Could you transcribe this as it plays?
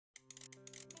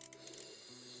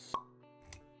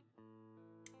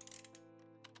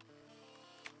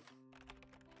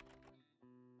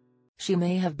she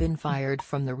may have been fired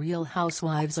from The Real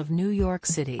Housewives of New York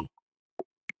City.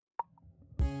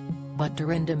 But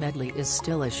Dorinda Medley is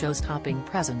still a show-stopping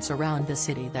presence around the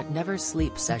city that never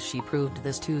sleeps, as she proved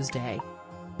this Tuesday.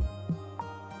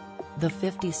 The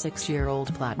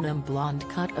 56-year-old platinum blonde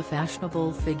cut a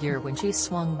fashionable figure when she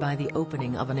swung by the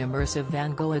opening of an immersive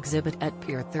Van Gogh exhibit at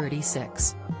Pier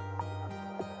 36.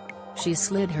 She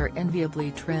slid her enviably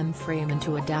trim frame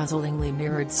into a dazzlingly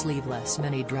mirrored sleeveless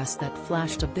mini dress that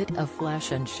flashed a bit of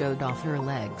flesh and showed off her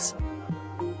legs.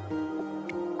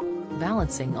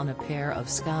 Balancing on a pair of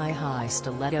sky-high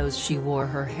stilettos, she wore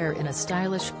her hair in a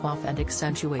stylish coif and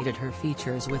accentuated her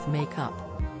features with makeup.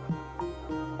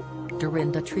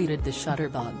 Dorinda treated the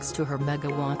shutterbugs to her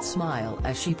megawatt smile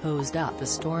as she posed up a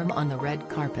storm on the red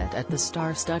carpet at the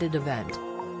star-studded event.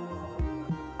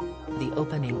 The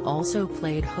opening also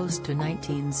played host to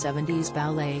 1970s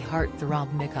ballet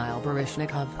heartthrob Mikhail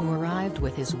Baryshnikov, who arrived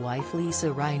with his wife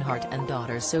Lisa Reinhardt and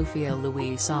daughter Sofia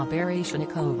Luisa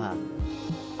Baryshnikova.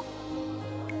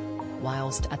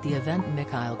 Whilst at the event,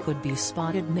 Mikhail could be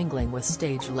spotted mingling with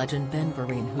stage legend Ben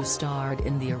Vereen, who starred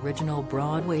in the original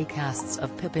Broadway casts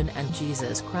of Pippin and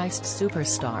Jesus Christ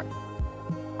Superstar.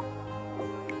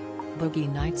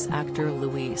 Boogie Nights actor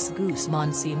Luis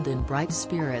Guzman seemed in bright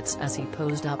spirits as he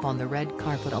posed up on the red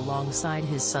carpet alongside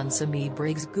his son Simi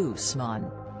Briggs Guzman.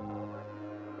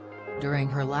 During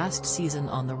her last season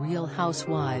on The Real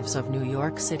Housewives of New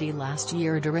York City last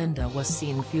year, Dorinda was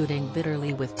seen feuding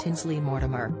bitterly with Tinsley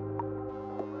Mortimer.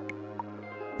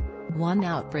 One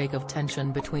outbreak of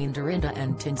tension between Dorinda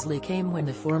and Tinsley came when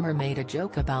the former made a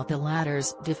joke about the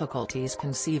latter's difficulties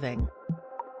conceiving.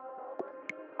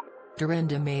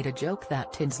 Dorinda made a joke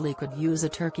that Tinsley could use a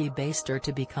turkey baster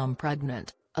to become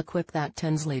pregnant, a quip that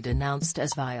Tinsley denounced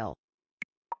as vile.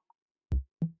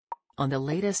 On the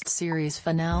latest series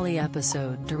finale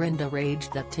episode, Dorinda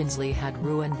raged that Tinsley had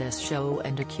ruined this show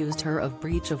and accused her of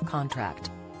breach of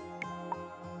contract.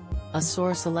 A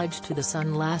source alleged to The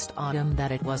Sun last autumn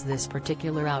that it was this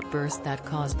particular outburst that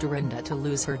caused Dorinda to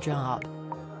lose her job.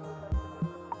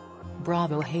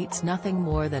 Bravo hates nothing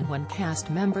more than when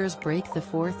cast members break the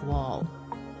fourth wall.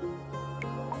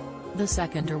 The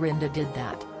second Dorinda did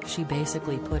that, she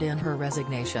basically put in her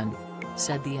resignation,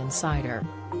 said the insider.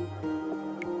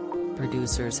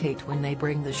 Producers hate when they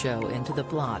bring the show into the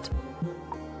plot.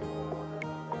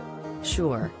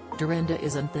 Sure, Dorinda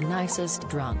isn't the nicest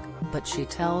drunk, but she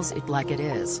tells it like it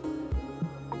is.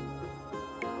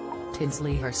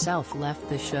 Tinsley herself left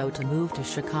the show to move to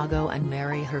Chicago and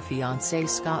marry her fiancé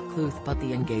Scott Kluth, but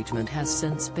the engagement has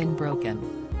since been broken.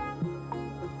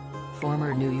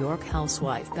 Former New York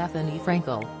housewife Bethany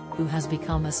Frankel, who has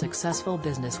become a successful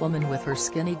businesswoman with her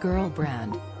Skinny Girl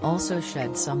brand, also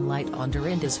shed some light on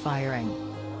Dorinda's firing.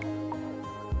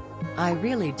 "I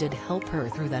really did help her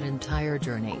through that entire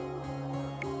journey.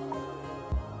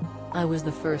 I was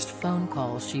the first phone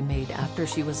call she made after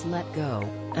she was let go,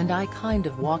 and I kind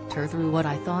of walked her through what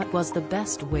I thought was the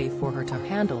best way for her to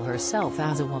handle herself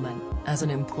as a woman, as an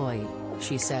employee,"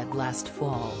 she said last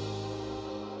fall.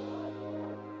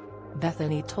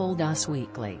 Bethany told Us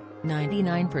Weekly,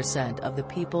 99% of the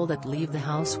people that leave the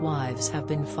Housewives have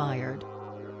been fired.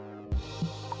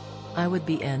 I would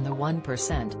be in the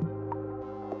 1%.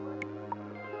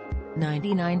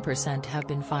 99% have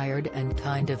been fired and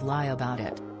kind of lie about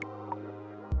it.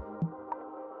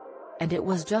 And it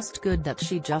was just good that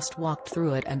she just walked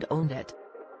through it and owned it.